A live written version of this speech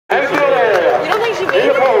made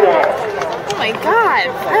it? Oh my god,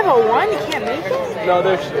 501, you can't make it? No,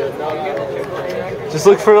 there she is. Just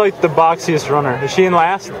look for like the boxiest runner. Is she in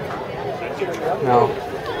last? No. I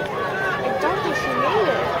don't think she made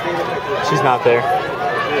it. She's not there. Oh my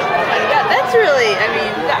god, that's really, I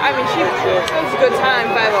mean, she was a good time,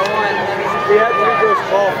 501. I mean, We had 3 girls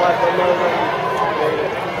qualified, but none of them made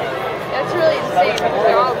it. that's really insane.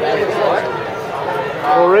 They're all really good.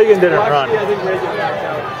 Well, Reagan didn't run. I think Reagan backed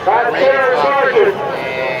out. Sergeant.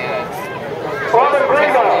 Robin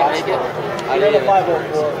Greenbaum. I did a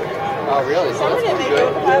 504. Oh, really? So Someone that's didn't pretty make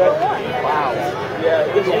good. it 501. Wow. Yeah,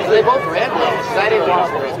 They both ran well. I didn't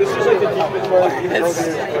want to. this was like the deepest one.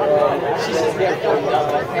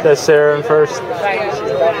 That's Sarah in first.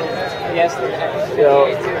 Yes,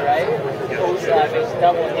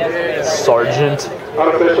 Sergeant.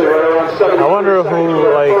 Unofficially right around 7. I wonder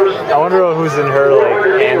who's in her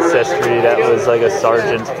like ancestry that was like a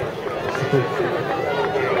sergeant.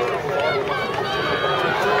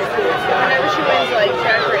 Whenever she wins like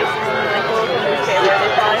track races and like local newspaper,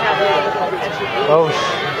 they probably have a little competition. Oh,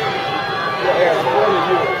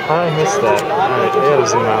 how did I miss that? Alright, we gotta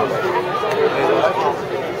zoom out.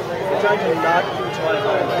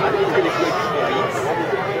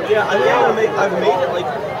 Yeah, I think I've made it like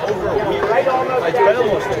over a week. It's been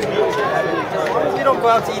almost 2 weeks. We don't go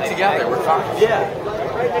out to eat together. We're fine. Yeah.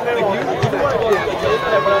 Like you want to go, like,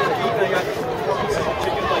 I went out to eat and I got some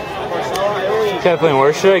chicken, like, marsala. Kathleen,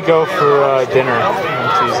 where should I go for dinner on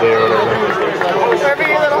Tuesday or whatever? Wherever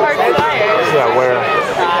your little heart desires. Yeah, where? I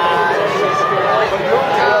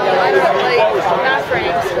put like, not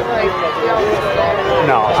Frank's, but like, we always go there.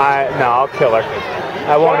 No, I'll kill her.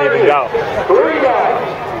 I won't even go.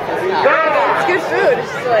 It's good food,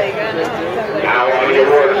 it's just like, I don't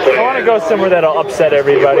know. I want to go somewhere that'll upset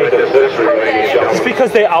everybody. Just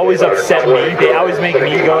because they always upset me. They always make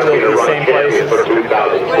me go to the same places. What do you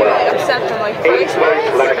like, upset them, like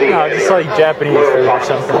price-wise? No, just like Japanese food or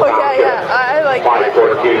something. Oh yeah, I like that.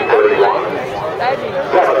 That'd be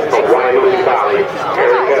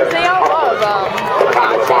they all love,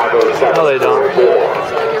 No, they don't. like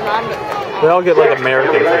your mom. They all get like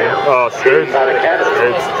American food. Oh, stirred. Stirred.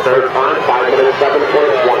 5 minutes,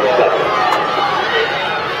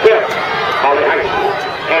 7.17. Fifth, Holly Heights,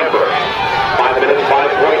 Amber, 5 minutes,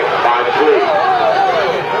 5.53.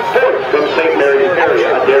 Fourth, from St. Mary's area,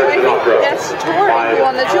 Derek Sinatra, That's Tori, who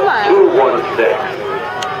won the 2 mile. 2:16.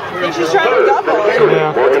 I think she's trying to double.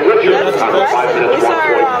 Yeah. Morgan Richards, That's 5 impressive. We minutes, saw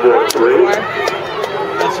her running 1.43. before.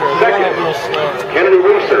 Second, Kennedy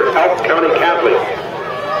Reeser, Elk County Catholic.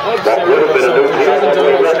 That would have been a new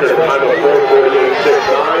PIAA record, a time of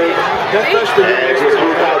 4:48.69. And your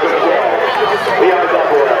 2012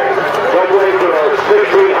 PIAA girls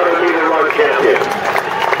 1,600-meter run champion.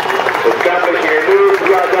 Establishing a new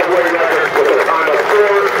PIAA record with a time of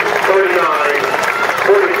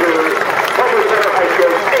 4:39.42. Homer Center High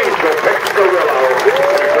School's Angel Pixarillo.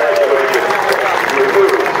 Congratulations. You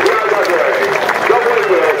move PIAA girls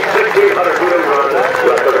 1,600-meter run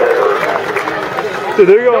record holder. Dude,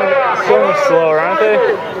 they're going so much slower, aren't they? I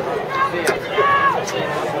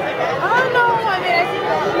don't know. I mean, I think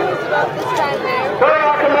that she was about this time there.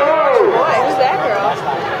 Boy, who's that girl?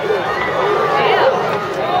 Damn.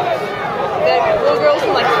 That little girl's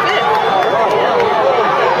from like 5th.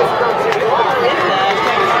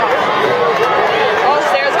 Oh,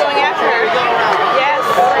 Sarah's going after her. Yes.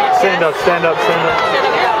 Stand up, stand up, stand up.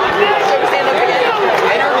 Stand up. Stand up again.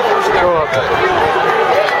 Go up.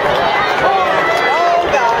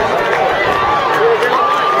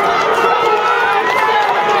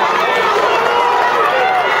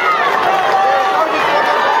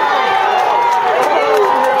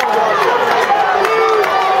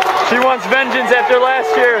 She wants vengeance after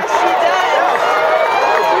last year. She does.